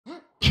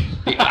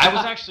I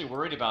was actually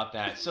worried about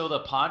that. So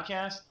the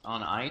podcast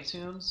on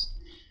iTunes,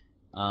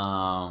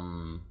 I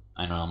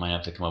don't know, I might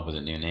have to come up with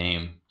a new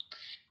name.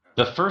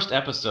 The first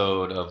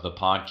episode of the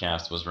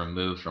podcast was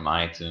removed from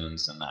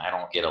iTunes, and I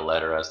don't get a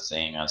letter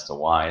saying as to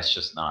why. It's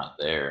just not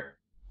there.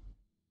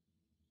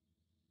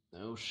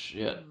 Oh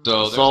shit.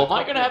 So am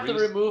I gonna have to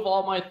remove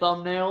all my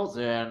thumbnails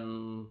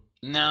and...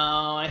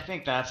 No, I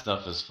think that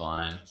stuff is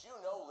fine.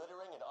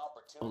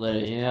 Well,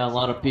 yeah, a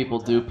lot of people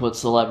do put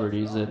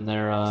celebrities in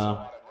their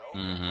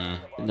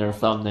in their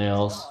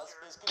thumbnails.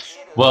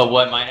 Well,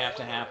 what might have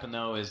to happen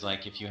though is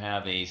like if you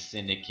have a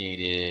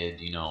syndicated,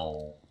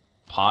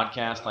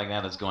 podcast like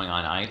that that's going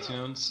on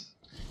iTunes.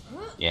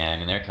 Yeah, I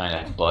mean they're kind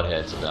of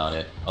buttheads about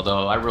it.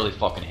 Although I really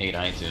fucking hate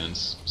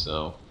iTunes,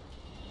 so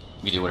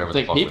we do whatever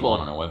the fuck we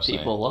want on our website.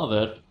 People love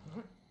it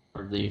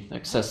for the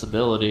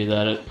accessibility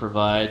that it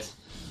provides.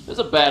 There's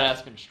a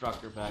badass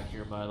constructor back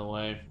here, by the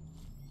way.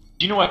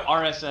 Do you know what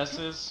RSS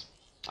is?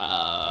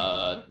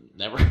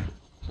 Never.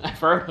 I've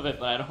heard of it,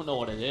 but I don't know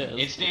what it is.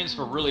 It stands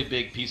for really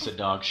big piece of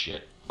dog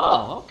shit.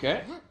 Oh,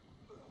 okay.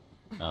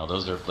 Oh,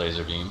 those are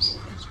laser beams.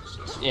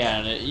 Yeah,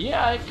 and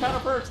it kind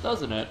of hurts,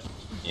 doesn't it?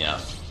 Yeah.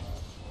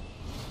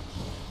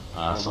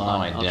 So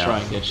now I'll try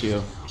and get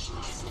you.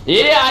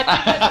 Yeah, I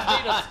think I just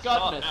need a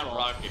scud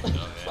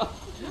missile.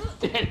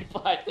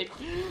 Dannyboy, I think.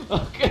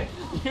 Okay,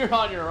 you're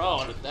on your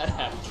own if that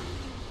happens.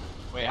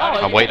 Wait,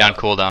 I'm waiting on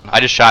cooldown. I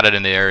just shot it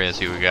in the area.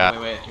 See what we got.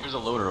 Wait. Here's a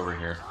loader over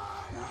here.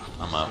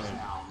 I'm up.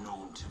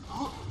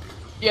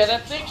 Yeah,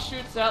 that thing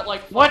shoots out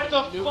like. What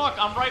the fuck?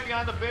 I'm right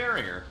behind the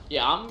barrier.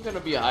 Yeah, I'm gonna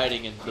be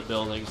hiding into the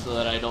building so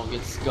that I don't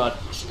get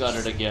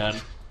scudded again.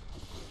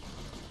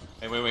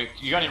 Hey, wait.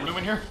 You got any room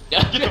in here?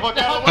 Get the fuck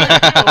out of the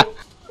way!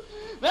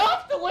 No,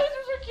 the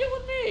lasers are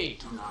killing me!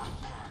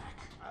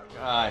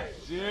 God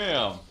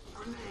damn.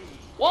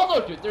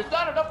 Waldo, dude, there's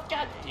not enough.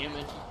 God damn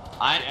it.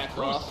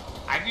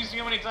 Have you seen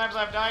how many times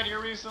I've died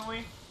here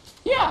recently?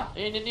 Yeah,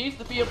 and it needs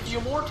to be a few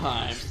more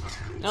times.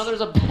 Now there's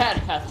a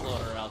badass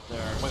loader out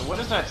there. Wait, what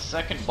is that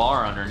second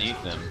bar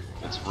underneath him?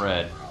 It's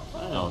red. I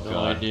have no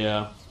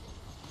idea.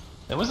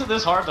 And was it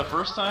this hard the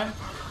first time?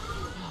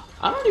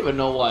 I don't even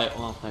know why.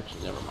 Well,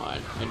 actually, never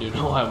mind. I do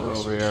know why we're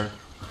over here.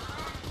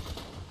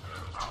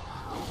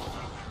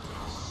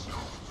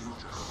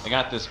 I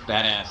got this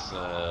badass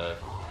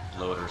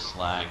loader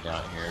slagged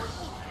out here.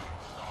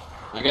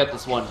 I got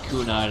this one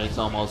kunai that's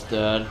almost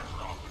dead.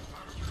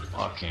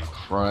 Fucking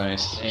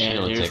Christ.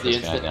 And here's the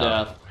instant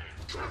death.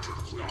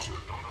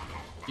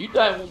 You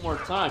die one more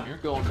time, you're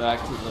going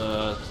back to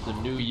the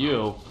new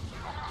you.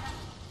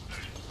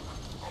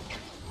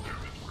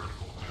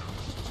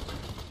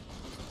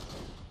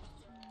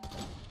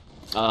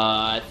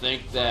 I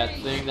think that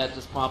thing that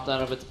just popped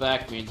out of its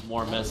back means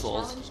more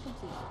missiles.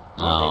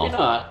 No. Maybe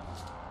not.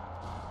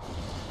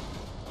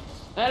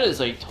 That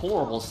is a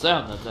horrible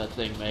sound that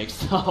thing makes,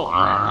 though.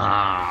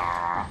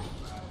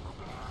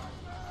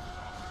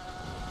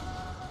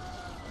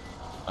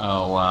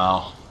 Oh,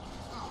 wow.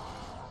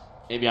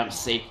 Maybe I'm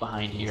safe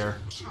behind here.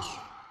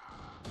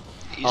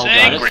 He's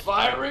angry. God, it's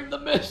firing the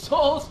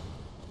missiles!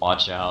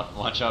 Watch out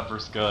for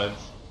scuds.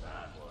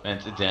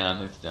 It's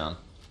down, it's down.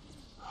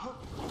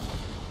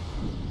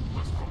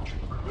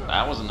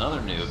 That was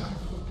another nuke.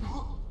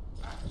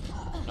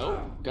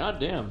 Oh,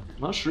 goddamn.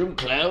 Mushroom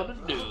cloud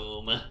of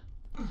doom.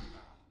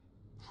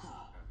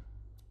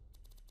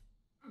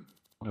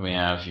 What do we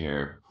have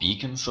here?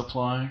 Beacon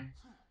supply?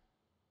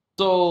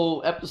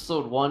 So,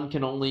 episode 1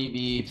 can only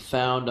be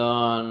found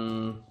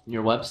on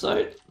your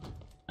website?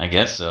 I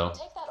guess so.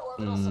 Take that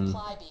orbital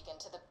supply beacon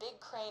to the big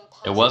crane.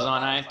 It was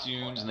on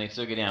iTunes and they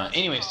took it down.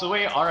 Anyway, so the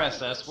way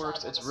RSS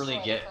works, it's really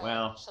Should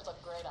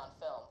look great on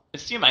film.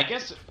 It's I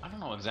guess, I don't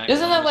know exactly.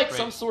 Isn't that like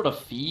some sort of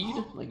feed?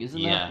 Like,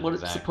 isn't that what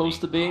it's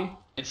supposed to be?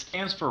 It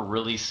stands for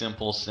really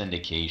simple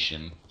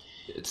syndication.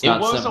 It's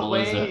not simple,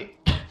 is it?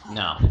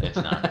 No, it's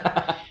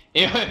not.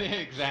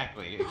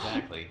 Exactly.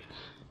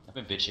 I've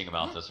been bitching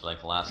about this for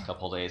like the last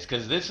couple days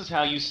because this is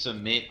how you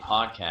submit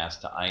podcasts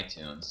to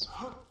iTunes.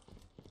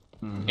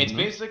 It's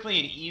basically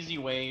an easy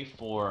way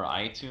for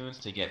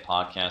iTunes to get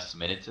podcasts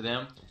submitted to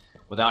them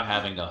without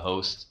having to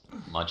host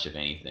much of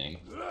anything.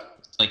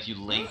 It's like you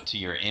link to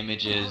your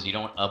images, you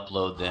don't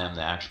upload them,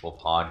 the actual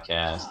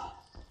podcast.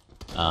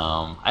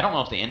 I don't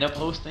know if they end up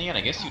hosting it.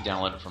 I guess you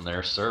download it from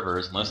their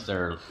servers unless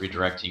they're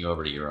redirecting you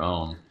over to your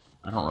own.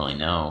 I don't really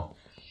know.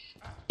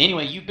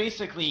 Anyway, you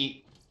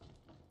basically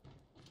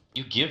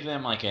give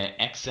them like an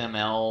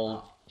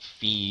XML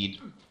feed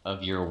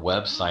of your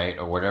website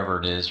or whatever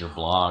it is, your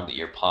blog that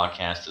your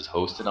podcast is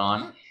hosted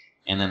on,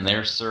 and then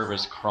their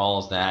service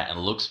crawls that and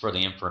looks for the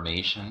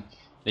information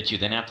that you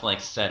then have to like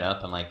set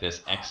up in like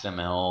this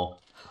XML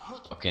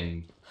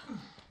fucking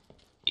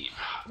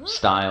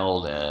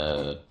styled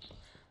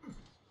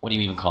what do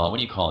you even call it? What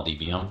do you call it,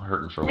 DB? I'm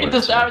hurting for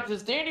words.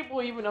 Does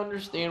Dannyboy even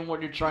understand what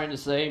you're trying to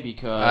say?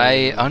 Because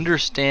I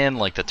understand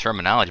like the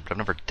terminology, but I've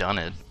never done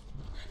it.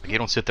 Like you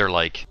don't sit there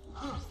like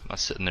I'm not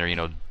sitting there,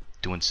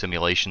 doing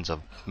simulations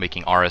of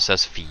making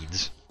RSS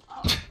feeds.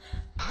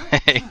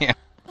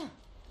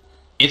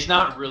 It's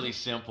not really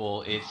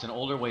simple. It's an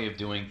older way of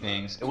doing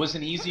things. It was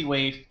an easy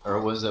way,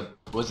 or was a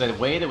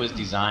way that was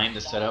designed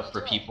to set up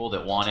for people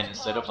that wanted,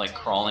 instead of like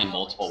crawling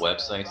multiple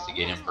websites to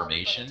get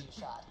information,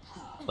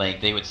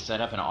 like they would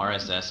set up an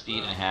RSS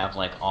feed and have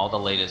like all the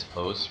latest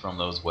posts from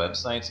those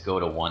websites go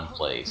to one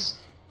place.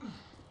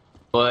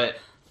 But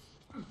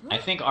I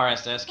think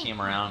RSS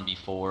came around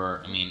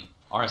before. I mean,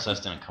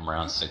 RSS didn't come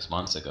around 6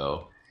 months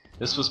ago.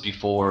 This was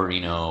before,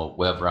 you know,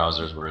 web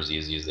browsers were as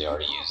easy as they are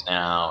to use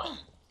now. And,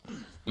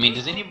 I mean,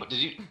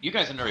 you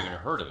guys have never even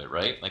heard of it,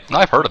 right? Like, No,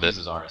 I've heard of it.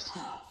 RSS.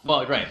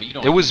 Well, right, but you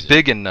don't. It was use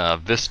big in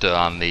Vista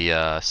on the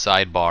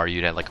sidebar.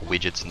 You'd have like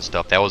widgets and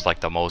stuff. That was like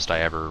the most I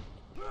ever,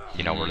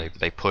 you know, where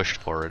they pushed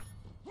for it.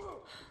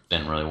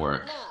 Didn't really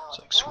work. It's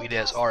like sweet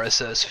ass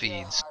RSS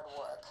feeds.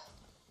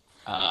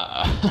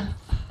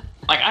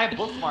 Like I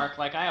bookmark,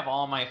 like I have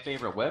all my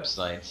favorite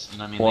websites. You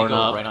know what I mean? They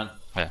Pornhub. go right on.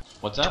 Yeah.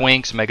 What's that?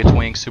 Twinks, Mega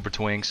Twinks, Super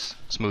Twinks,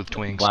 Smooth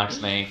Twinks, Black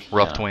Snake.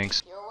 Rough yeah.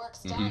 Twinks. Your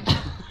work's done.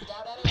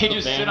 Without any They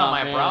just sit on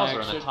my Man browser in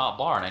the action. top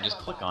bar, and I just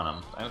click on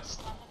them.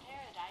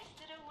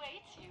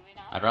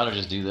 I'd rather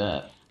just do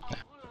that.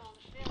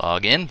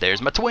 Log in.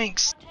 There's my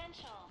Twinks.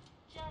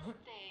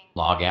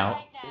 Log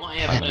out. Why 5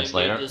 haven't minutes I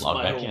made later, this log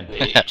my back in.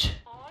 homepage?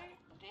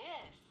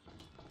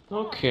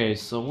 Okay,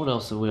 so what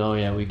else have we? Oh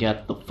yeah, we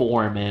got the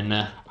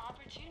foreman.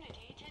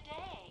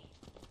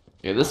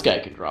 Yeah, this guy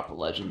can drop a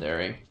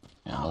legendary.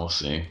 Yeah, we'll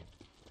see.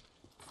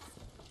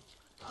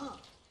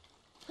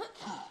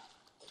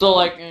 So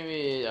like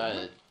maybe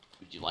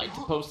would you like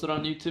to post it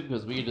on YouTube?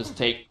 Because we can just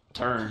take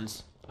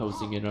turns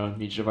posting it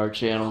on each of our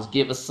channels.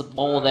 Give us some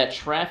more of that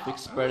traffic,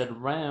 spread it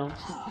around.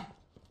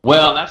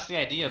 Well, that's the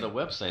idea of the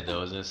website,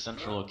 though, is a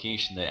central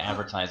location that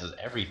advertises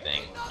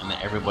everything, and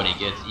that everybody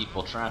gets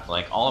equal traffic.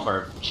 Like, all of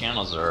our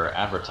channels are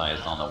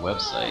advertised on the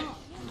website.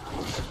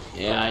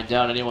 Yeah, I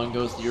doubt anyone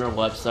goes to your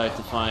website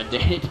to find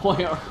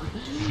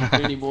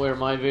Dannyboy or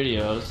my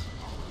videos.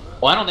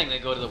 Well, I don't think they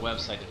go to the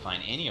website to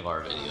find any of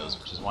our videos,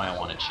 which is why I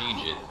want to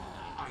change it.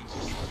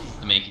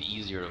 To make it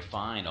easier to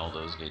find all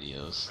those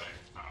videos.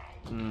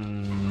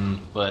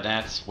 But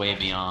that's way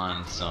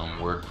beyond some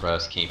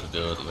WordPress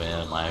capability,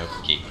 well, my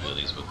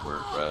capabilities with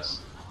WordPress.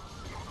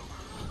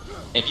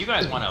 If you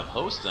guys want to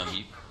host them,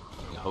 you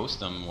can host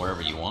them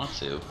wherever you want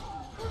to.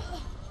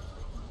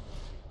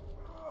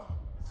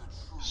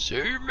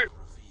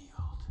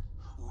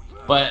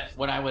 But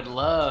what I would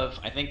love,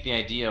 I think the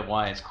idea of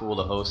why it's cool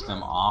to host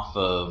them off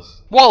of...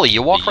 Wally,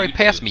 you walked The right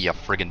past YouTube. me, you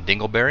friggin'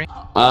 dingleberry.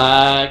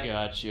 I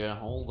gotcha.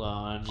 Hold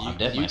on. I'm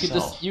dead you can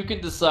myself. you can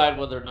decide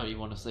whether or not you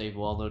want to save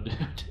Waldo,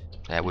 dude.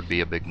 That would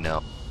be a big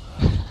no.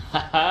 Oh,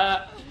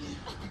 that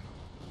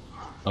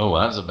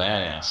was a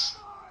badass.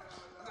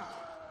 I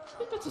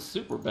think that's a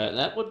super bet.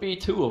 That would be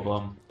 2 of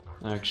them,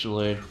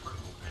 actually.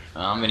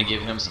 I'm gonna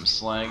give him some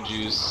slag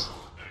juice.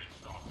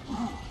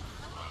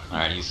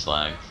 Alright, he's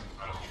slagged.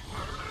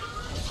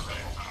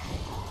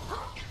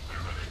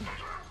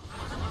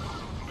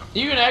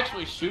 You can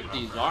actually shoot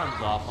these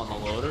arms off on the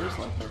loaders,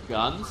 like they're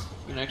guns.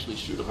 You can actually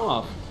shoot them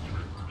off.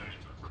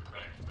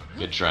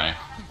 Good try.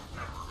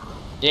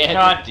 Yeah,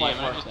 God it damn it,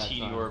 didn't I quite just work that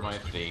TD'd my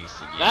face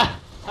time.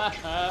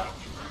 again.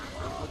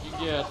 What'd you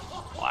get?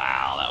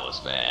 Wow, that was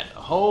bad.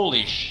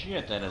 Holy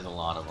shit, that is a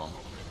lot of them.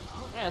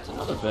 Yeah, it's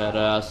another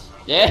badass.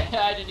 Yeah,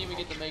 I didn't even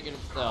get to make it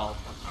himself.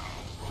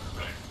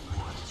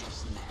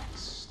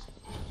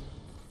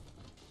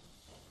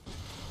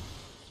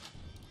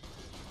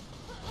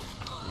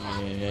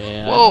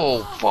 Yeah.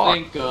 Whoa, I fuck.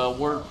 think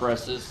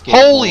WordPress is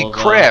capable Holy of,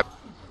 crap.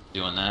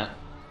 Doing that.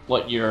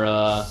 what your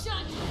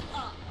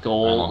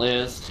goal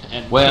is.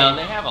 And Well,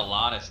 they have a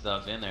lot of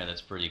stuff in there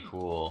that's pretty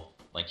cool.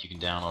 Like, you can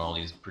download all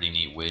these pretty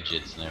neat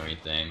widgets and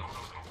everything.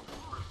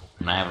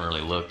 And I haven't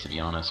really looked, to be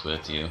honest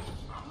with you.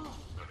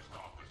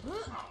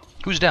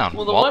 Who's down?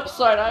 well, the Walt?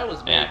 website I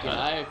was Yeah, making,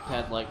 I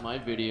had like my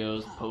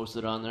videos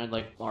posted on there,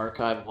 like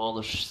archive of all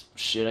the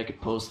shit I could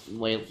post.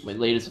 My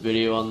latest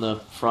video on the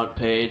front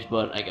page,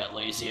 but I got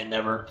lazy and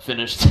never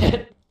finished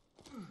it.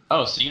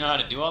 Oh, so you know how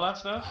to do all that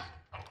stuff?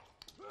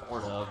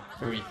 Sort of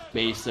very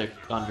basic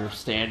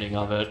understanding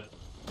of it.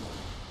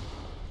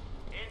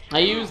 I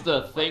used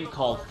a thing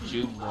called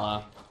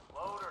Joomla.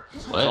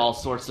 What? All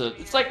sorts of,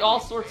 it's like all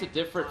sorts of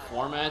different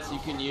formats you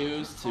can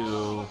use to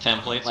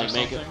Templates like or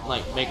make something?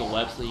 it make a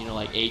website, you know,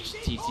 like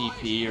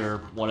HTTP or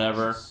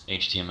whatever.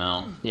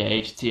 HTML. Yeah,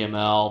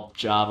 HTML,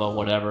 Java,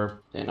 whatever.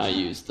 And I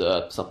used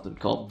something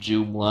called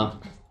Joomla.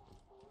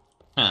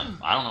 Huh,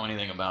 I don't know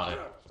anything about it.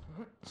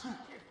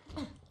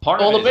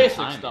 Part Well, of the it is a basic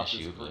time stuff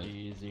issue, is but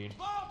pretty easy.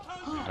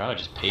 I'd rather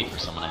just pay for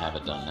someone to have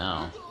it done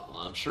now. Well,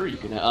 I'm sure you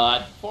can.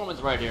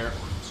 Foreman's right here.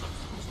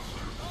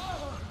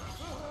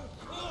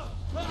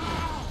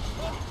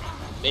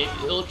 Maybe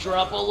he'll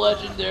drop a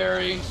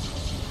legendary.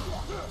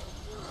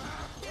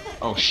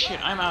 Oh shit,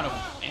 I'm out of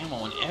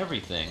ammo and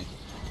everything.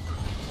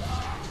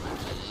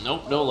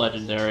 Nope, no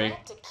legendary.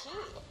 Select a key.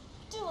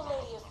 Do a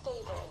lady a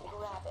favor and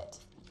grab it.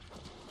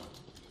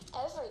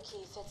 Every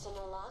key fits in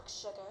a lock,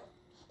 sugar.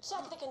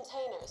 Check the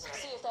containers.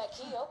 See if that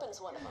key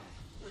opens one of them.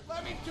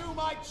 Let me do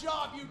my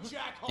job, you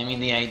jackhole. I mean,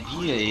 the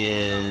idea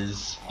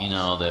is, you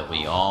know, that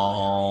we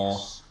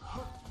all...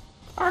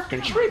 Our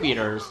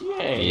contributors,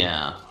 yay!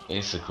 Yeah,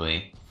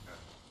 basically.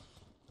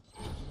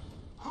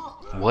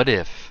 What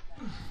if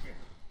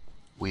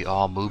we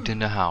all moved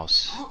in a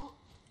house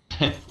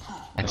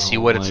and see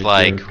what it's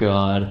like? Dear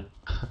God.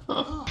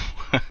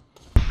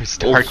 We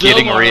start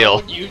getting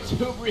real.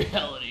 YouTube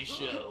reality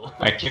show.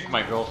 I kicked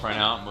my girlfriend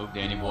out and moved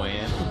Dannyboy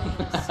in.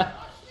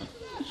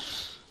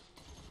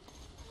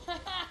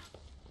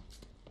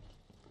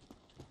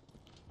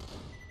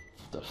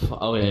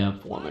 Oh yeah,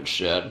 Foreman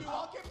shed.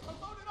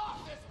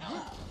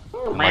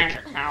 Like,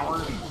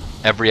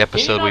 every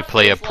episode we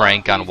play a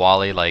prank on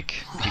Wally,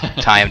 like you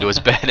tie him to his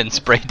bed and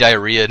spray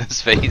diarrhea in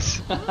his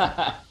face.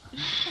 Yeah,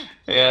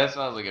 that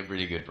sounds like a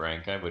pretty good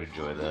prank. I would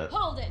enjoy that.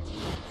 Hold it.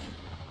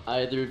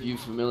 Either of you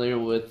familiar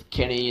with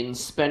Kenny and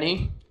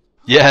Spenny?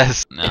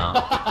 Yes. No.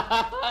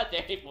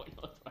 Dannyboy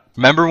knows right.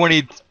 Remember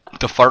when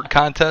the fart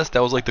contest?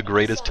 That was like the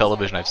greatest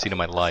television I've seen in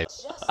my life.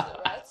 Just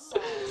the right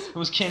size. It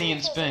was Kenny and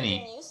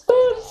Spenny.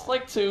 It's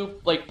like two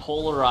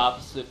polar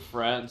opposite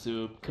friends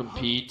who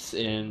compete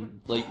in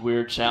like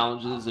weird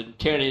challenges, and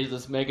Kenny's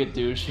this mega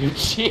douche who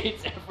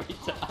cheats every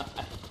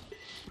time.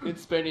 And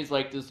Spenny's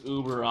like this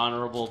uber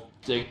honorable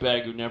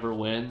dickbag who never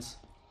wins.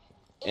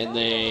 And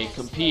they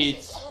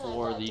compete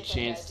for the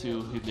chance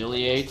to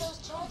humiliate,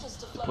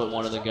 to put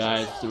one of the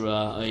guys through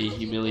a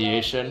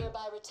humiliation.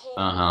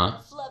 Uh-huh.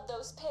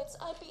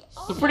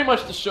 So pretty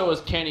much the show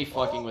is Kenny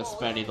fucking with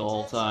Spenny the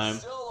whole time.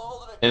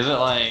 Is it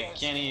like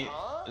Kenny?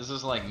 Is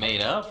this like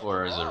made up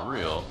or is it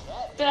real?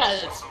 Yeah,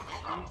 it's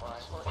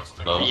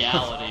Both.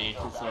 reality,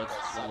 so it's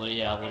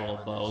yeah, a little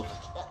of both.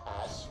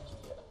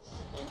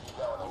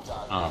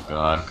 Oh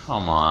god,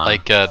 come on.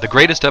 Like the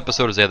greatest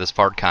episode is they had this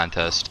fart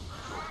contest,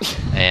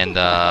 and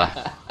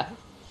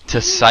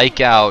to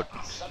psych out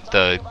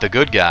the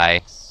good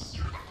guy,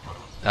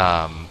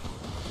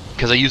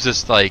 because I use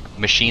this like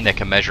machine that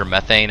can measure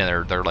methane,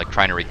 and they're like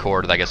trying to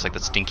record, I guess like the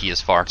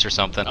stinkiest farts or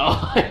something.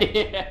 Oh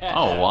yeah.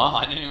 Oh wow,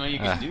 I didn't even know you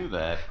could do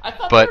that. I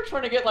thought But- they were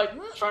trying to get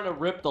trying to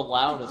rip the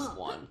loudest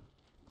one.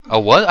 Oh,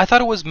 what? I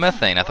thought it was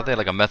methane. I thought they had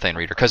like a methane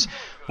reader. Because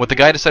what the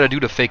guy decided to do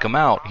to fake him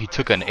out, he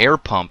took an air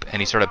pump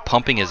and he started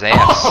pumping his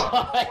ass.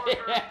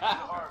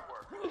 Yeah.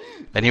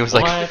 And he was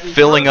like Why?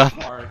 filling up.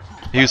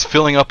 He was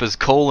filling up his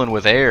colon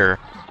with air.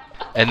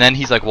 And then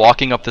he's like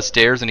walking up the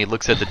stairs and he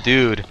looks at the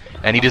dude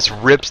and he just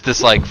rips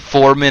this like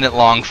 4-minute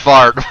long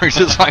fart where he's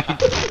just like.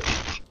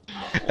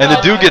 And the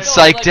dude gets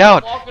psyched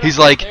out. He's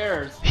like,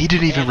 he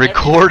didn't even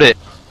record it.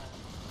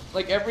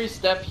 Like every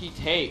step he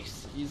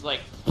takes, he's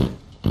like.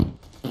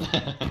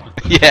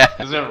 Yeah.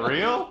 Is it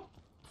real?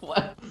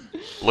 What?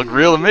 Looked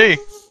real to me.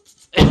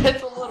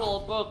 It's a little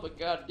of both, but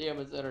goddamn,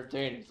 it's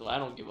entertaining, so I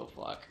don't give a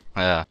fuck.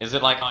 Yeah. Is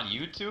it like on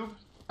YouTube?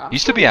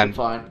 Used to be on.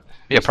 Fine.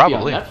 Yeah, Used to be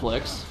on probably.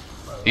 Netflix.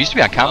 It used to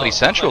be on Comedy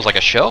Central. It was like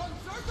a show.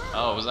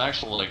 Oh, it was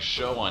actually like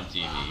show on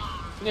TV.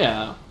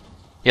 Yeah.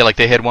 Yeah, like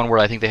they had one where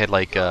I think they had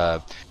like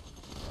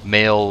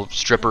male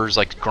strippers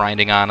like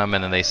grinding on them,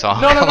 and then they saw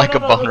like a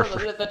boner.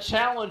 The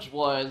challenge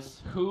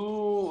was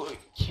who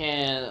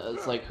can.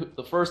 It's like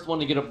the first one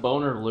to get a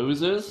boner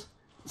loses.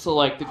 So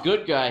like the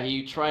good guy,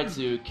 he tried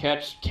to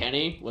catch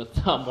Kenny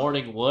with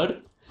morning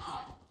wood.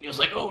 He was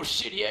like, "Oh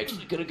shit, he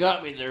actually could have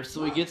got me there."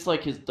 So he gets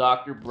like his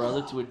doctor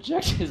brother to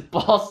inject his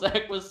ball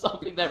sack with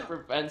something that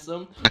prevents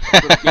him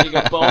from getting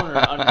a boner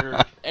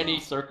under any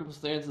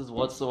circumstances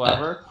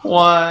whatsoever.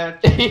 What?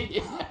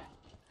 Yeah.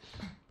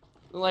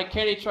 Like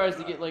Kenny tries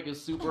to get like a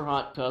super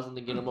hot cousin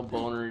to get him a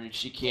boner, and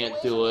she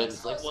can't do it.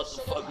 It's like, what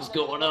the fuck is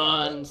going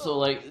on? So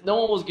like, no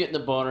one was getting a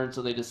boner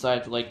until they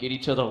decided to like get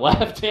each other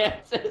lap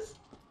dances.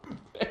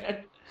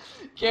 And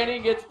Kenny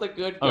gets the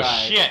good guy. Oh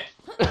shit!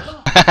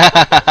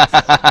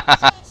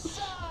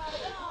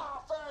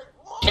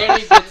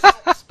 Kenny gets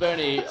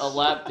Spenny a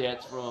lap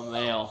dance from a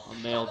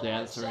male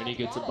dancer, and he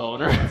gets a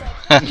boner.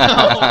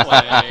 No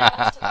way.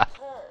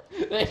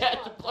 They had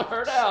to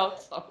blur it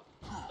out. So.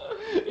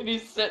 And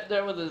he's sitting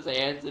there with his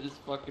hands in his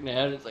fucking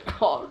head. It's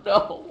like, oh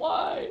no,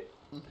 why?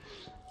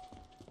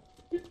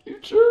 You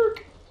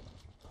jerk.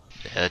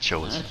 Yeah, that show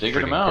was I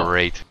figured him freaking out.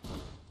 great.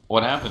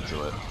 What happened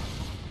to it?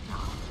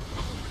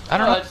 I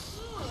don't know.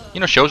 You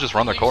know, shows just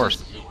run their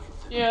course.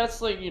 Yeah,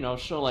 it's like, you know,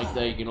 show like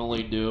that, you can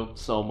only do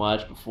so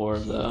much before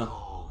the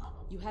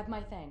You have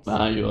my thanks.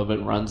 value of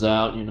it runs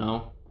out, you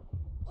know?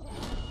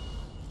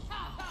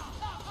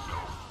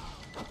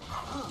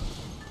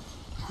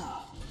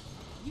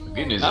 The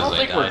good news is I don't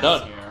think we're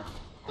done here.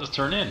 Let's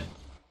turn in.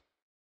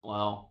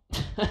 Well,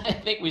 I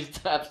think we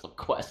still have some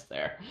quests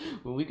there.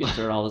 Well, we can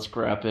turn all this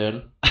crap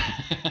in.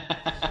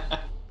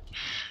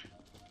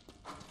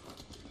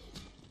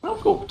 I'll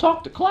go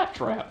talk to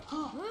Claptrap.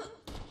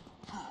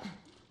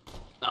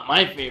 Now,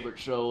 my favorite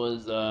show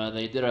was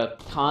they did a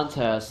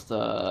contest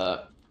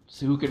to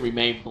see who can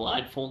remain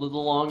blindfolded the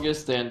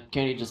longest, and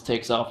Kenny just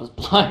takes off his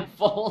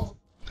blindfold.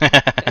 And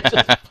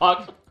just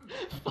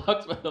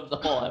fucks with him the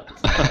whole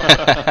episode.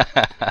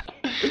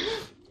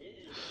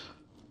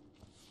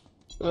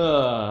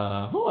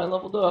 Oh, I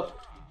leveled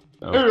up.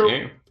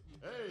 Okay.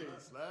 Hey,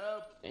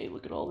 Slab. Hey, look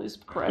Look at all these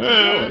crappy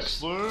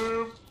relics.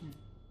 Little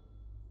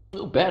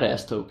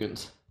badass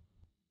tokens.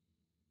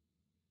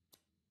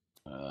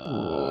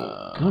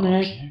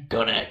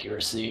 Gun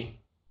accuracy.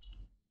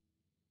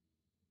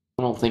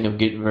 I don't think I'm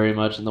getting very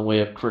much in the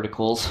way of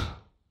criticals.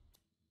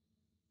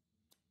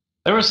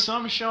 There was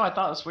some show, I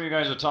thought that's what you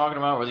guys were talking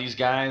about, where these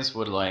guys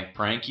would, like,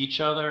 prank each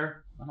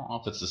other. I don't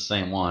know if it's the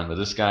same one, but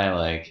this guy,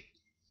 like,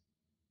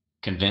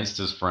 convinced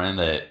his friend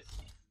that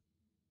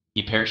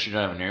he parachuted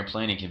out of an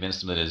airplane and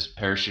convinced him that his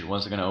parachute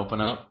wasn't going to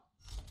open up.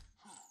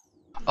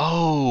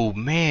 Oh,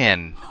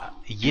 man.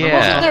 Wasn't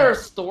Yeah. there a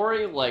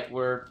story, like,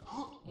 where,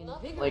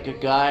 like, a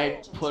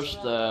guy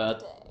pushed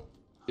the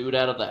dude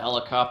out of the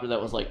helicopter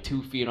that was, like,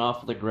 2 feet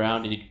off the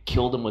ground, and he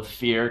killed him with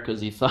fear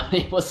because he thought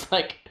he was,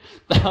 like,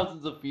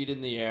 thousands of feet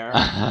in the air?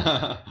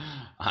 I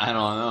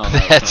don't know.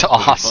 That's pretty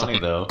awesome. funny,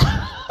 though.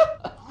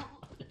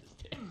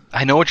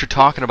 I know what you're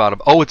talking about.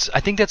 Oh, I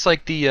think that's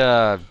like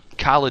the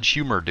college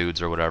humor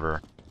dudes or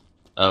whatever.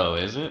 Oh,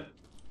 is it?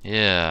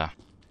 Yeah.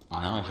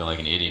 Well, now I feel like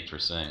an idiot for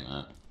saying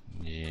that.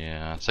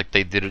 Yeah, it's like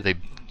they did it. They,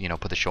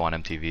 put the show on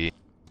MTV.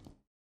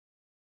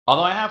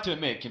 Although I have to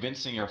admit,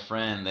 convincing your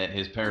friend that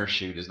his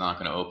parachute is not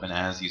going to open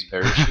as he's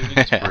parachuting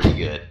is pretty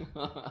good.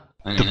 I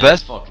mean,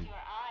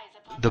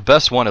 The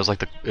best one is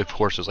like of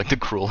course, it was like the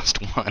cruelest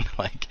one.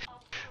 Like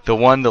the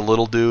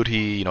little dude.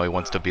 He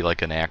wants to be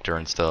like an actor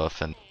and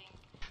stuff, and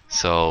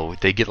so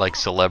they get like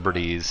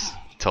celebrities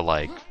to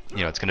like,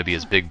 it's going to be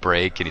his big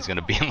break, and he's going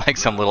to be in like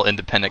some little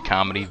independent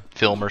comedy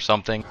film or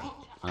something.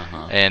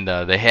 And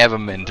they have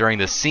him, and during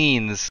the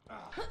scenes,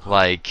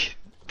 like,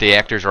 the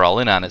actors are all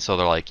in on it, so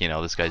they're like,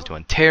 this guy's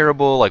doing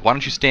terrible, like, why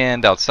don't you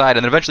stand outside?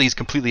 And then eventually he's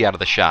completely out of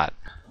the shot.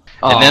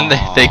 And then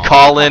they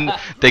call in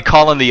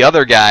the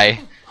other guy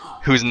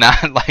who's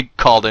not, like,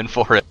 called in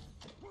for it.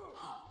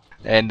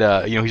 And,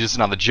 he's just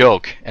on the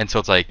joke, and so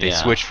it's like, they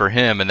switch for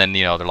him, and then,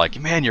 they're like,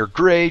 man, you're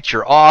great,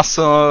 you're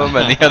awesome,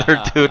 and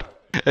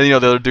the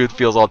other dude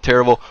feels all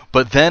terrible.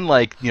 But then,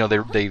 like,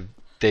 they're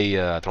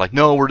like,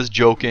 no, we're just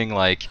joking,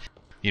 like,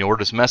 we're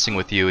just messing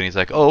with you. And he's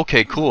like, oh,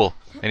 okay, cool.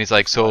 And he's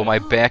like, so am I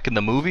back in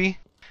the movie?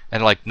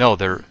 And like, no,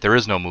 there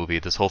is no movie.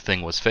 This whole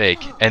thing was fake.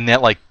 And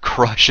that like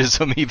crushes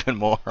him even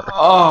more.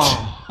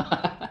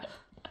 Oh.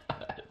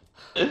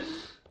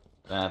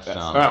 That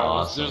sounds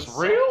awesome. Is this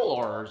real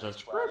or is it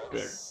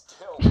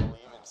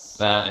scripted?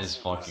 That is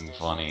fucking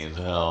funny as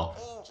hell.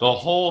 The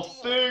whole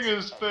thing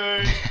is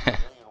fake.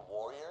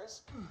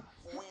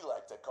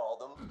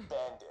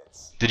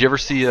 Did you ever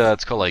see,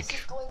 it's called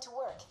like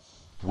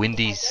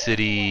Windy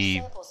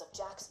City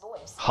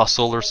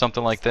Hustle or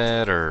something like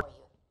that, or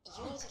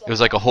it was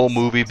like a whole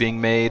movie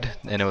being made,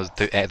 and it was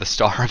the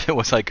star of it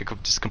was like a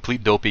just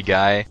complete dopey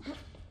guy,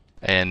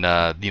 and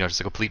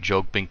just a complete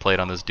joke being played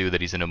on this dude that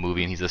he's in a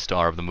movie and he's the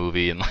star of the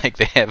movie, and like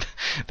they have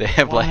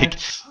like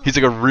he's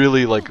like a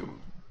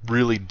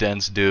really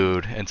dense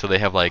dude, and so they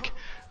have like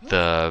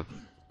the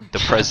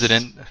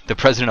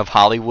president of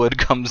Hollywood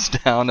comes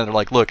down, and they're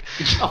like, look,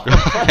 the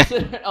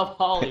president of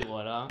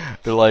Hollywood, huh?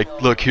 They're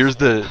like, look, here's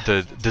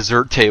the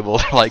dessert table.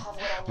 They're like,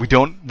 we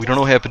don't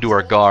know what happened to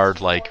our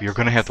guard. Like, you're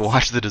gonna have to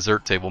watch the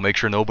dessert table. Make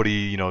sure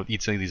nobody,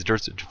 eats any of these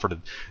desserts for the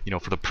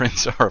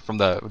prince or from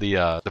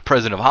the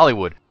president of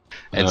Hollywood.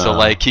 And so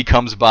like he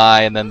comes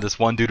by, and then this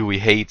one dude who he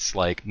hates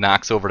like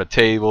knocks over the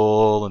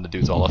table, and the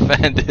dude's all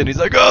offended. And he's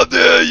like, how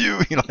dare you?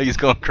 He's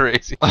going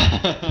crazy.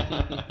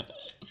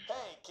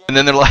 And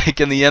then they're like,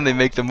 in the end, they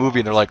make the movie,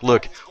 and they're like,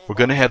 look, we're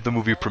going to have the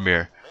movie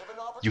premiere.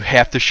 You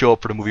have to show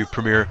up for the movie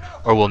premiere,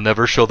 or we'll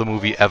never show the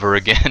movie ever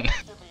again.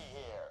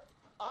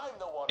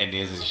 And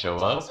does he show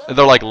up? And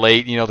they're like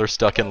late, they're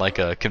stuck in like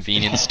a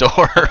convenience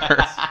store.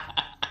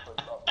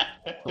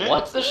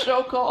 What's the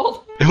show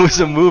called? It was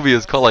a movie,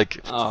 it's called like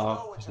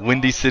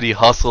Windy City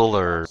Hustle,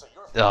 or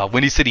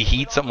Windy City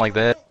Heat, something like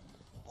that.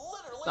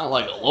 It's not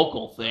like a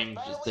local thing,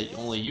 just that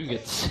only you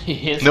get to see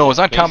it. No, it was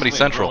on Comedy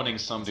Central. Ruining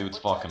some dude's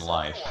fucking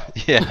life.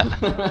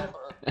 Yeah.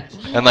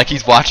 And like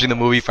he's watching the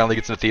movie, finally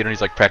gets in the theater, and he's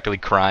like practically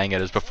crying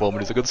at his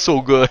performance. He's like, it's so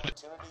good.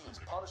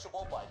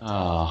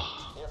 Oh.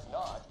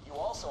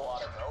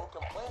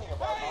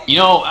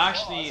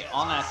 Actually,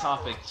 on that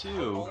topic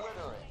too,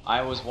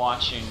 I was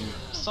watching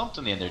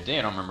something the other day,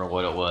 I don't remember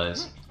what it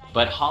was,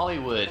 but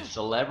Hollywood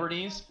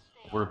celebrities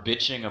were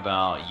bitching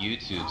about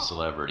YouTube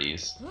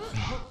celebrities.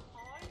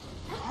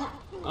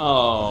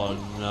 Oh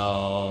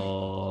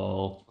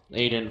no.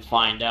 They didn't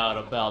find out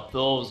about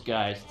those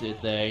guys,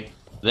 did they?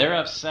 They're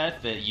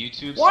upset that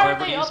YouTube Why are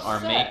they celebrities are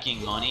upset?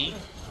 making money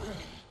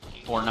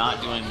for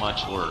not doing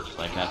much work.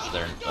 Like that's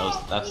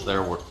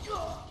their work.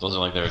 Those are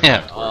like their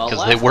exact words.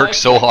 Because they last work I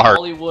so checked, hard.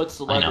 Hollywood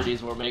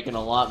celebrities were making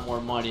a lot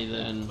more money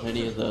than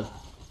any of the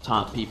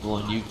top people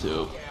on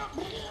YouTube.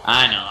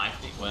 I know. I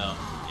think. Well,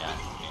 yeah.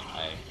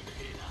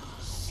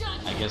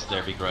 I guess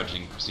they're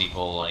begrudging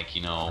people like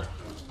to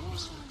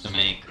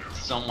make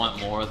somewhat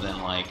more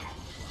than like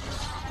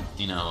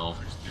the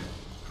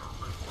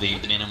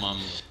minimum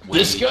wage.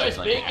 This guy's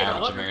like making an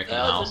average American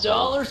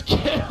household.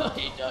 $100,000.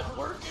 He doesn't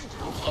work.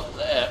 Fuck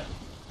that.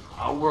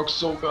 I work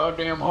so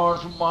goddamn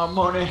hard for my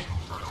money.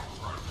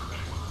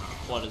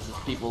 What is this?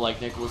 People like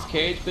Nicolas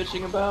Cage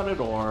bitching about it,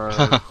 or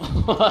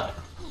what?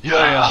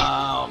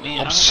 Yeah. Oh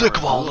man, I'm sick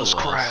of all this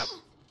crap.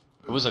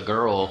 It was a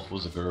girl. It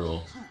was a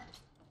girl.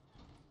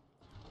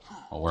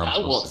 Oh, where am I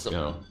supposed to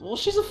go? Well,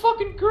 she's a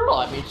fucking girl.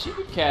 I mean, she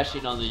could cash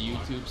in on the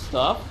YouTube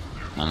stuff.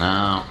 I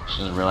know. She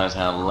doesn't realize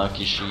how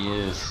lucky she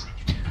is.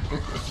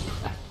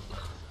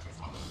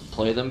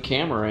 Play them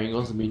camera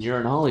angles. I mean, you're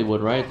in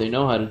Hollywood, right? They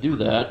know how to do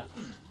that.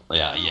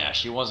 Yeah,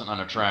 she wasn't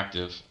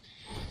unattractive.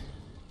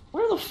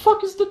 Where the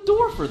fuck is the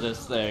door for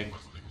this thing?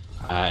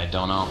 I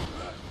don't know.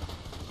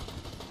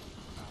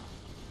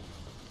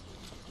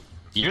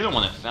 You're the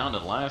one that found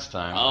it last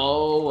time.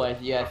 Oh,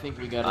 yeah, I think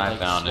we gotta I like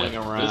found swing it.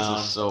 around.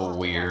 This is so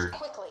weird.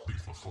 Quickly.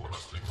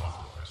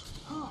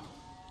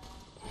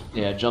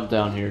 Yeah, jump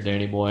down here,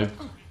 Danny boy.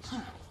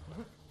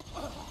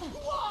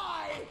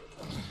 Why?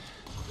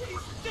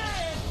 He's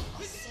dead!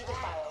 See the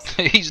files.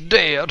 He's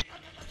dead.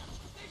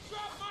 They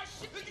dropped my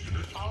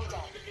shit! All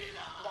done.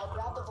 Now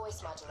grab the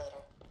voice modulator.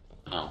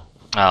 Oh.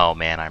 Oh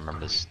man, I remember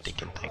this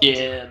stinking thing.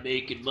 Yeah,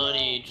 making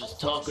money, just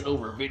talking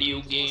over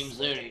video games.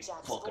 That ain't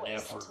fucking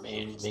effort,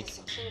 man.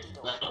 Making. Tell you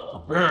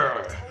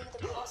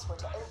the password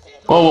to open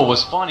it. Well, what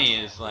was funny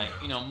is, like,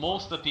 you know,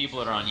 most of the people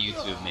that are on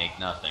YouTube make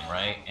nothing,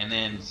 right? And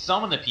then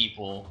some of the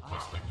people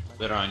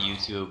that are on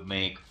YouTube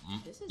make,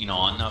 you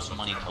know, enough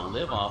money to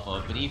live off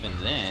of, but even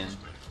then...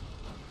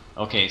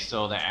 Okay,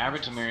 so the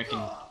average American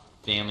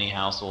family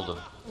household of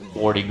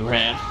 40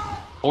 grand.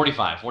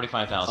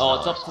 $45,000. Oh,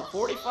 it's up to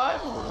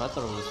 45? Or I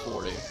thought it was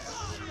 40.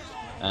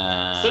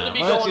 Shouldn't it be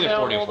well, it's going either down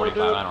 40 or all the way 45,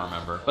 to- I don't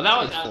remember. But that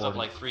was It's as of 40.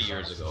 like 3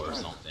 years ago or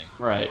something.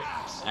 Right.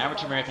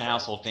 Average American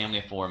household family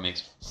of 4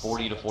 makes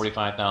 40 to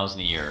 45,000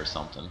 a year or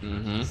something.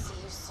 Mm-hmm. See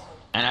you soon.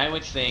 And I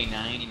would say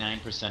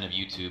 99% of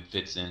YouTube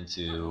fits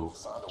into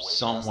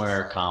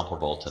somewhere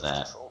comparable to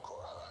that.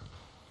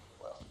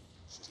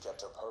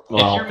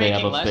 Well, if you're they making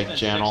have a less big than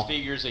channel. 6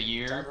 figures a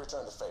year,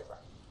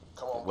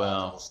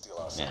 well,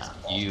 yeah,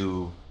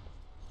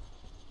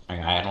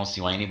 I don't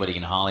see why anybody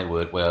in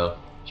Hollywood, well,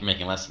 if you're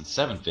making less than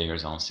 7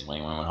 figures, I don't see why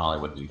anyone in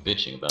Hollywood would be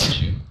bitching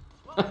about you.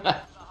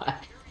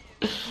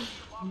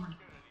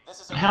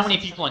 How many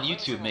people on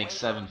YouTube make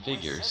 7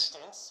 figures?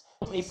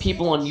 How many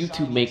people on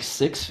YouTube make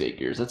 6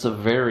 figures? That's a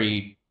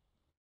very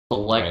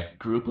select Right.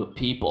 group of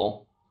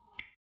people.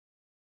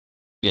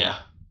 Yeah.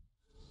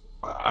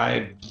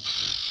 I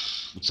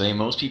would say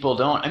most people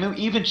don't. I mean,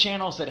 even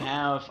channels that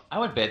have, I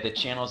would bet that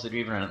channels that are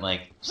even at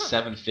like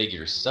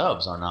 7-figure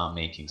subs are not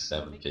making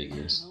 7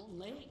 figures.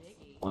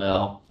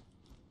 Well,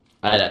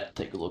 I'd have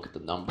to take a look at the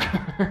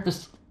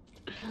numbers.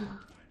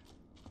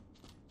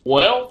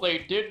 Well, they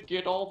did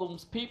get all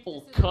those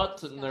people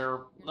cut in their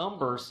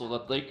numbers so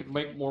that they could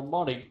make more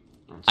money.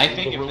 I So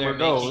think the if they're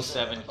rumor making goes.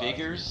 7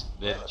 figures,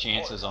 that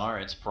chances are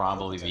it's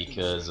probably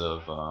because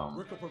of,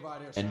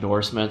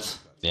 Endorsements.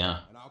 yeah,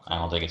 I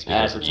don't think it's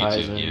because of YouTube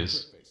Advertising.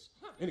 views.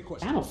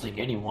 I don't think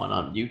anyone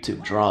on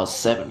YouTube draws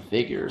 7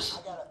 figures.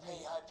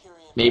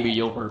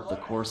 Maybe over the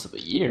course of a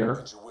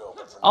year.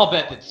 I'll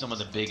bet that some of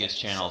the biggest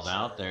channels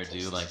out there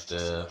do, like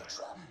the,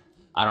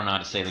 I don't know how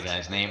to say the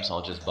guy's name, so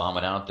I'll just bomb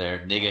it out there.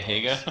 Nigga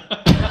Higa.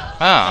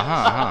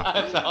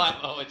 That's how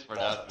I've always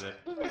pronounced it.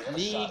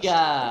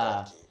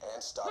 Niga.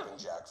 It's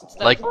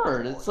that Like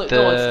word. It's like the-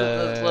 no,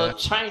 it's the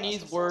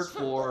Chinese word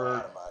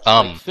for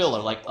like filler,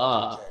 like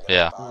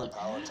Yeah. Like,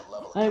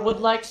 I would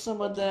like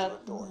some of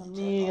that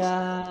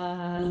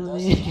Niga.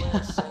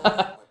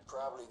 Niga.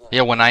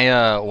 Yeah, when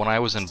I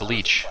was in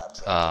Bleach,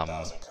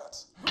 The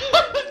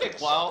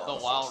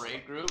WoW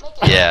raid group.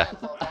 yeah.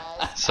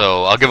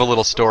 So I'll give a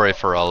little story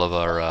for all of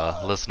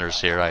our listeners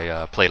here.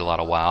 I played a lot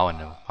of WoW, and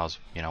I was,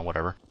 you know,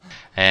 whatever.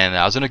 And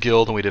I was in a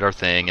guild, and we did our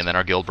thing, and then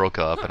our guild broke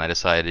up, and I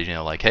decided, you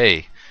know, like,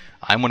 hey,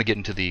 I want to get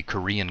into the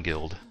Korean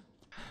guild,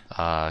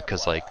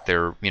 because like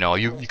they're, you know,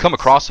 you come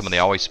across them, and they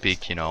always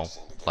speak, you know,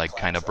 like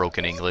kind of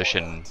broken English,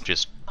 and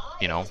just,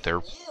 you know,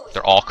 they're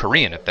all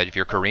Korean. If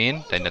you're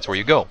Korean, then that's where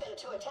you go.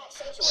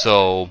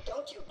 So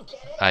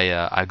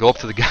I go up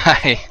to the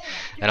guy,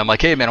 and I'm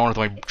like, hey man, I want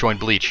to join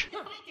Bleach.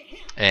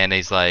 And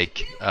he's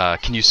like,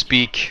 can you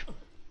speak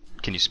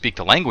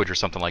the language or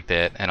something like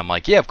that? And I'm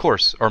like, yeah, of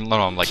course. Or no,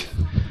 I'm like,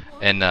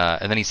 and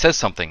then he says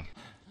something,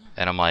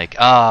 and I'm like,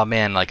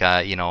 man, like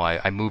you know,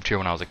 I moved here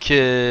when I was a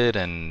kid,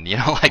 and you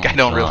know, like I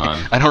don't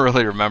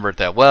really remember it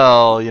that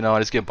well, you know, I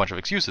just give a bunch of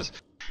excuses.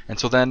 And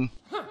so then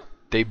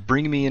they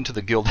bring me into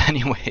the guild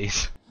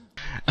anyways,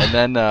 and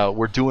then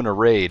we're doing a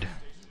raid.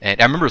 And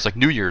I remember it was like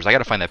New Year's. I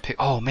gotta find that pic.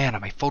 Oh man,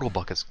 my photo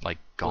book is like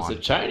gone. Was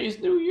it Chinese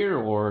New Year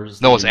or?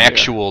 Is No, it's New Year?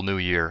 actual New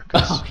Year.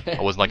 'Cause Okay.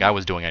 I wasn't like I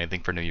was doing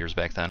anything for New Year's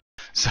back then.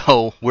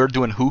 So we're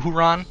doing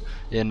Huhuran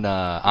in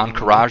on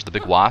Courage, the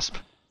big wasp.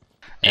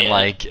 And Yeah.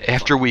 like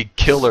after we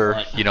kill her,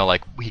 Slut. you know,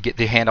 like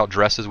they hand out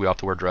dresses. We have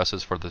to wear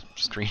dresses for the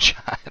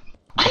screenshot.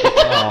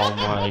 Oh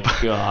my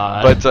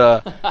god.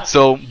 But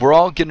so we're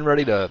all getting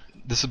ready to.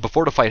 This is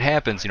before the fight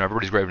happens. You know,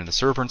 everybody's grabbing the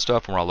server and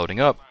stuff, and we're all loading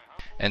up.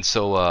 And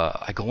so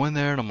I go in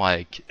there and I'm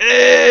like,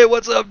 hey,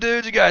 what's up,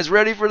 dude? You guys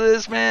ready for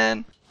this,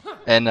 man?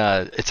 And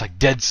it's like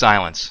dead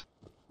silence.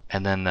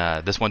 And then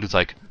this one dude's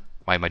like,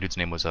 my dude's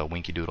name was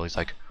Winky Doodle. He's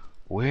like,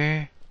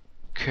 where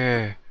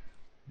okay,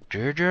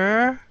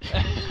 Ginger?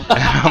 And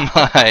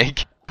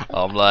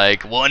I'm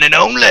like, one and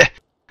only!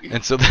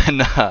 And so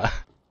then,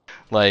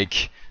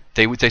 like,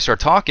 they start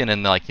talking,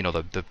 and like, you know,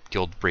 the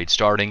guild raid's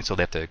starting, so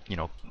they have to, you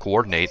know,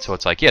 coordinate. So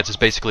it's like, yeah, it's just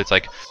basically, it's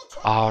like,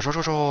 it's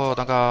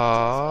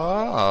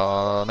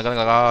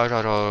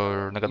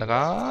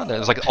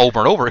like over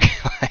and over again.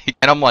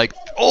 And I'm like,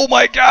 oh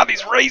my god,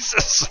 these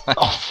racists!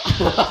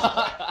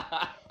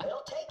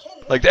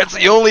 Like, that's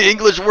the only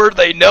English word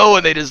they know,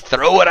 and they just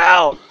throw it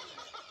out.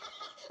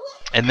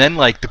 And then,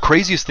 like, the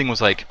craziest thing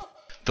was, like,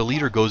 the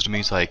leader goes to me,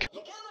 he's like,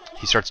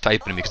 he starts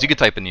typing to me, because you could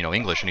type in, you know,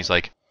 English, and he's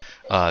like,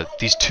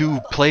 these two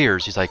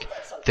players, he's like,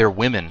 they're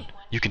women,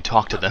 you can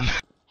talk to them.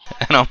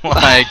 And I'm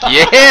like,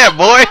 yeah,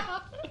 boy!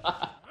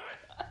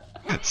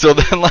 So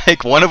then,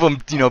 like, one of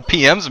them, you know,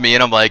 PMs me,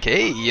 and I'm like,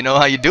 hey, you know,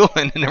 how you doing,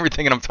 and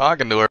everything, and I'm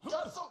talking to her.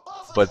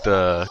 But,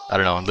 I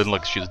don't know, it didn't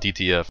look like she was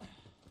DTF.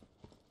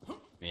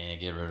 Yeah,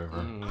 get rid of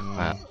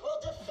her.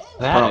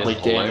 That probably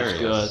damaged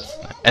goods.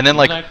 And then,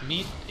 like,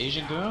 meet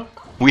Asian girl?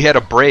 we had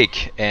a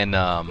break, and,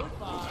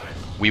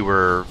 we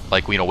were,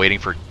 like, you know, waiting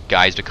for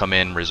guys to come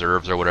in,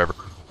 reserves or whatever.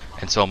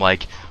 And so I'm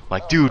like,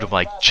 dude, I'm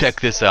like, check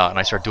this out. And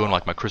I start doing,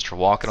 like, my Christopher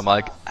Walken. I'm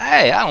like,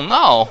 hey, I don't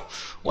know.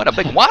 What a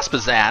big wasp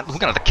is that? We're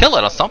gonna have to kill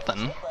it or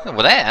something.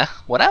 Over there.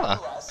 Whatever.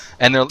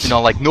 And they're, you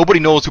know, like, nobody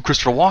knows who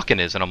Christopher Walken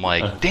is. And I'm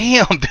like,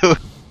 damn, dude.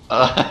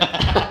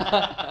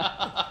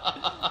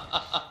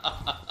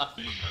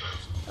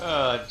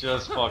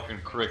 Just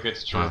fucking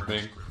crickets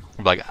chirping.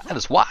 I'm like, I had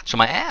this watch on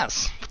my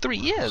ass for 3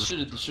 years.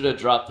 Should have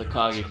dropped the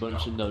Kage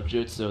Bunshin no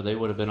Jutsu. They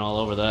would have been all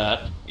over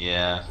that.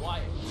 Yeah.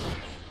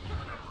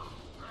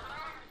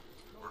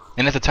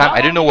 And at the time, How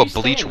I didn't know long what did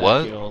you Bleach stay in that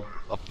was. guild?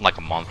 Like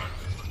a month.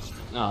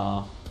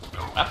 Oh.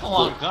 That's a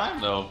long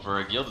time, though, for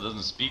a guild that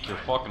doesn't speak your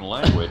fucking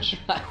language.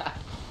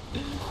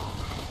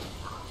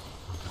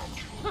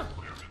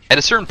 At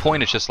a certain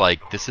point, it's just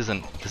like, this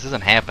isn't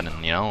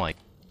happening, you know? Like,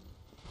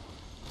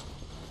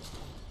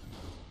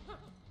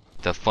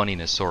 the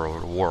funniness sort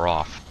of wore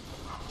off.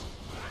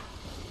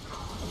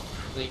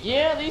 Like,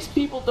 yeah, these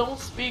people don't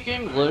speak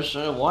English.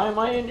 Why am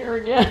I in here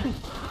again?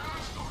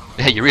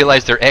 Yeah, you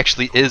realize there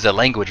actually is a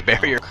language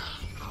barrier.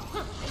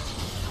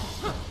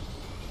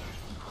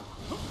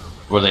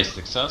 Were they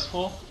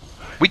successful?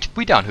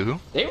 We down who?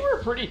 They were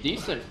a pretty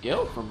decent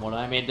guild from what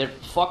I mean. They're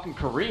fucking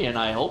Korean.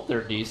 I hope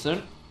they're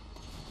decent.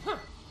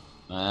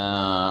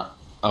 Oh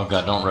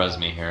god, don't res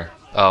me here.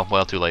 Oh,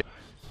 well, too late.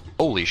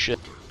 Holy shit.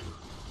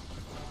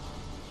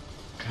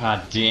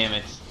 God damn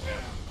it.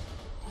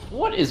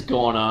 What is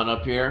going on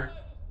up here?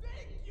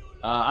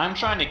 I'm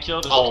trying to kill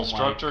this Oh my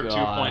Constructor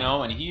God.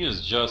 2.0 and he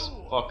is just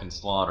fucking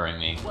slaughtering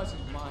me.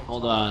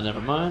 Hold on,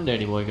 never mind.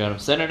 Dannyboy got him.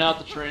 Sending out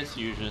the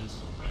transfusions.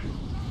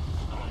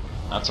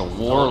 That's a Looks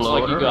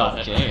warloader. like you got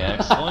it. Okay,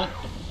 excellent.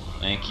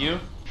 Thank you.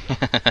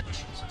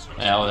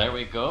 Oh, there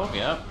we go.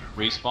 Yep.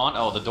 Respawn.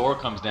 Oh, the door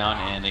comes down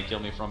and they kill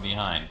me from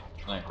behind.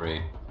 Isn't that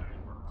great?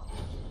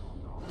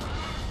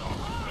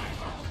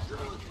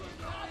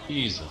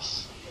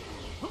 Jesus.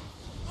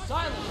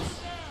 Silence!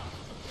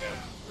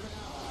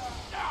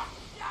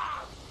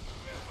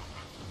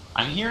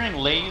 I'm hearing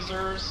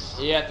lasers.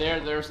 Yeah,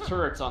 there's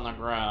turrets on the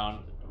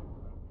ground.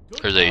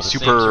 There's a The same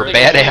super turret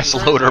badass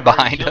lasers loader I've already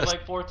behind killed us.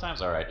 like 4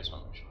 times. Alright, just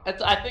want to make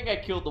sure. I think I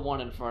killed the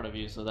one in front of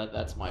you, so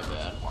that's my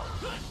bad.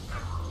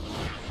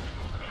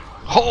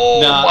 Oh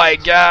Nah, my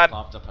it's god!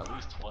 Popped up at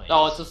least twice.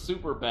 Oh, it's a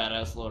super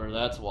badass loader,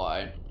 that's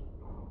why.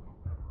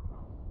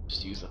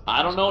 Just use it.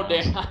 I don't know,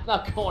 Dan. I'm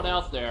not going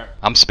out there.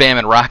 I'm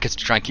spamming rockets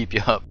to try and keep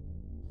you up.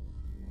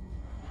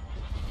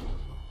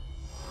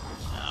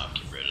 I'll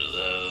get rid of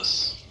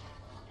those.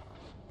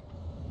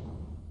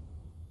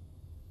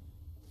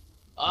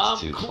 I'm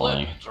too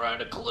funny. trying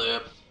to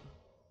clip.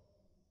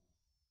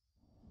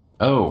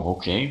 Oh,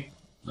 okay.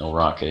 No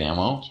rocket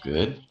ammo.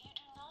 Good. You do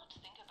not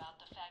think about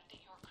the fact that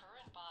your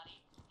current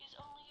body is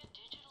only a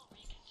digital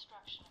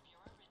reconstruction of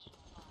your original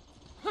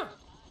body.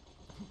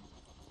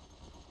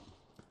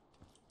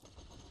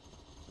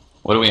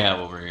 What do we have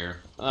over here?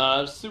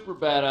 Super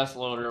badass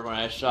loader when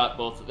I shot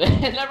both of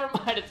them. Never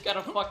mind, it's got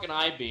a fucking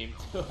I-beam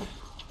too.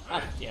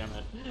 God damn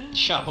it.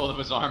 Shot both of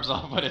his arms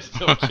off, but it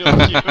still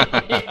killed you.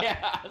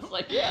 Yeah, it's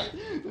like, yeah,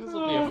 this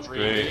will be a That's free.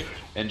 great.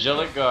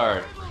 Angelic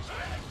Guard.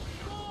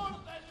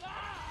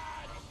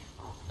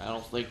 I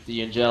don't think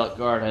the Angelic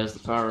Guard has the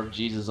power of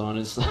Jesus on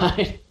his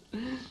side.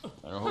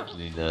 I hope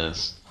he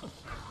does.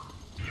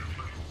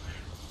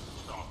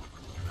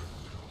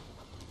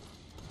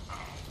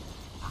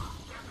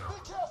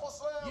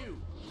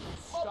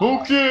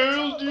 Okay,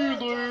 let's do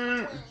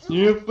that.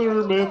 Yes,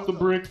 sir, man, the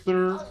brick,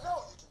 sir.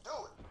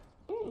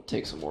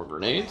 Take some more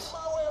grenades.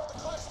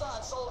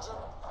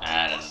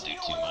 That doesn't do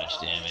too much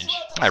damage.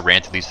 I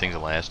ran to these things the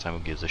last time, who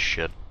gives a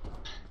shit?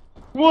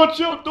 Watch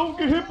out, don't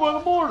get hit by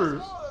the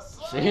mortars.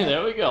 See,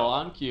 there we go,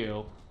 on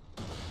cue.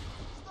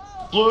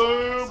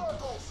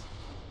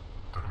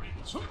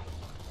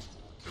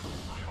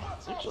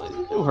 Actually,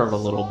 they do hurt a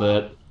little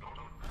bit.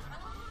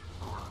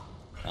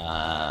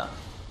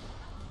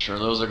 Sure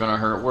those are gonna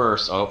hurt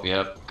worse. Oh,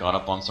 yep. Got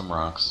up on some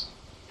rocks.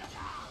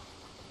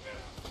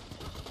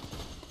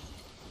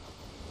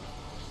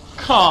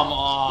 Come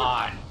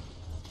on!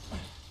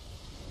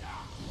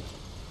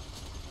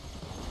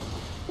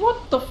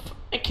 What the f-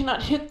 I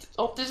cannot hit.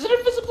 Oh, there's an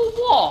invisible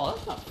wall.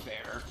 That's not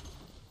fair.